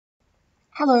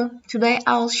Hello, today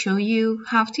I'll show you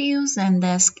how to use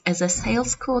Zendesk as a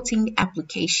sales quoting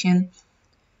application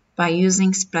by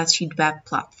using SpreadsheetWeb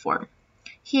platform.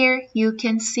 Here you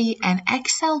can see an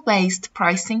Excel-based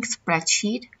pricing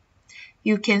spreadsheet.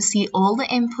 You can see all the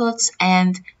inputs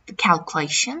and the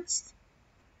calculations.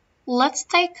 Let's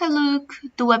take a look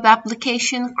at the web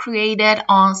application created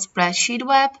on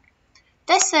SpreadsheetWeb.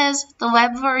 This is the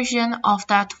web version of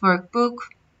that workbook.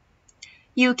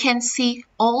 You can see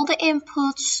all the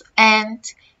inputs and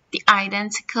the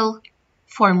identical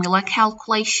formula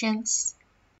calculations.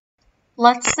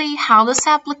 Let's see how this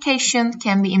application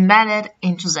can be embedded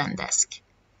into Zendesk.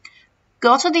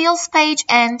 Go to Deals page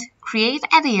and create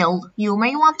a deal. You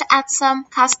may want to add some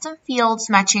custom fields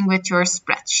matching with your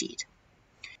spreadsheet.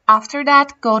 After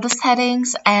that, go to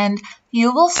Settings and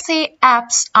you will see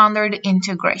Apps under the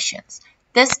Integrations.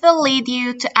 This will lead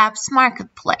you to Apps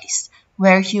Marketplace,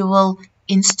 where you will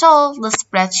install the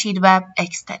SpreadsheetWeb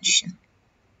extension.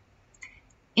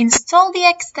 Install the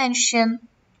extension,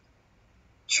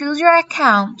 choose your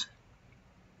account,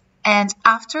 and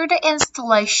after the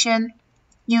installation,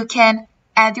 you can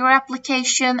add your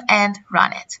application and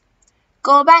run it.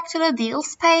 Go back to the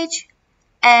Deals page,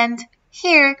 and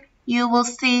here you will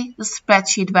see the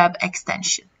SpreadsheetWeb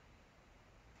extension.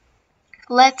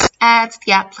 Let's add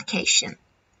the application.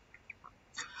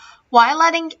 While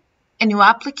adding a new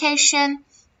application,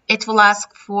 it will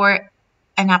ask for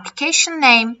an application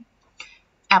name,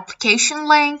 application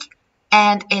link,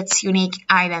 and its unique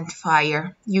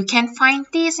identifier. You can find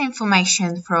these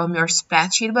information from your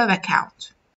SpreadsheetWeb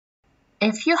account.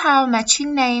 If you have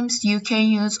matching names, you can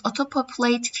use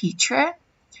auto-populate feature,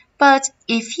 but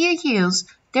if you use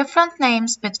different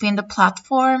names between the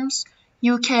platforms,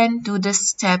 you can do this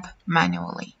step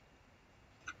manually.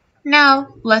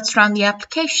 Now, let's run the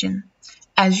application.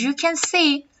 As you can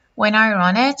see, when I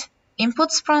run it,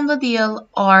 inputs from the deal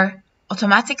are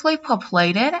automatically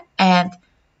populated and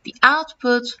the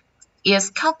output is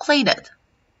calculated.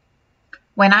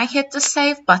 When I hit the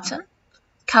Save button,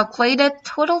 calculated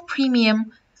total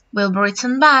premium will be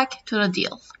written back to the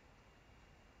deal.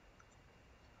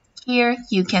 Here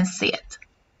you can see it.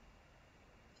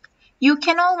 You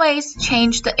can always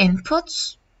change the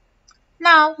inputs.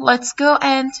 Now let's go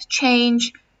and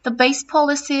change the base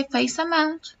policy face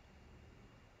amount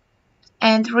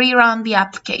and rerun the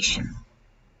application.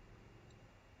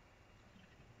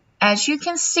 As you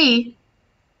can see,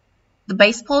 the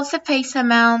base policy face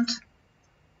amount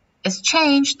is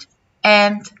changed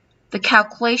and the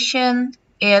calculation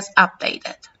is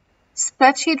updated.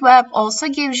 SpreadsheetWeb also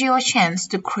gives you a chance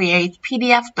to create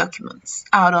PDF documents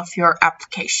out of your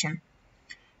application.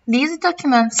 These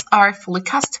documents are fully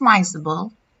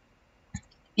customizable.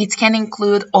 It can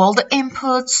include all the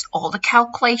inputs, all the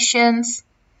calculations,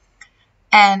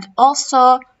 and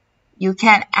also you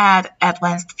can add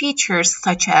advanced features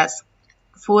such as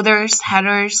footers,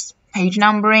 headers, page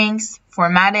numberings,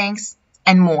 formattings,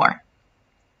 and more.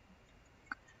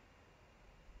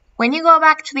 When you go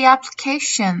back to the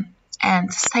application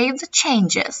and save the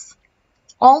changes,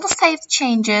 all the saved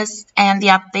changes and the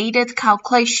updated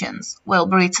calculations will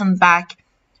be written back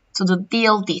to the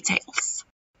deal details.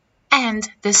 And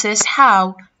this is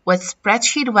how, with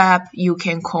SpreadsheetWeb, you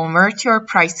can convert your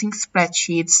pricing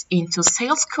spreadsheets into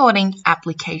sales quoting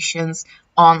applications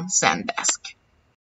on Zendesk.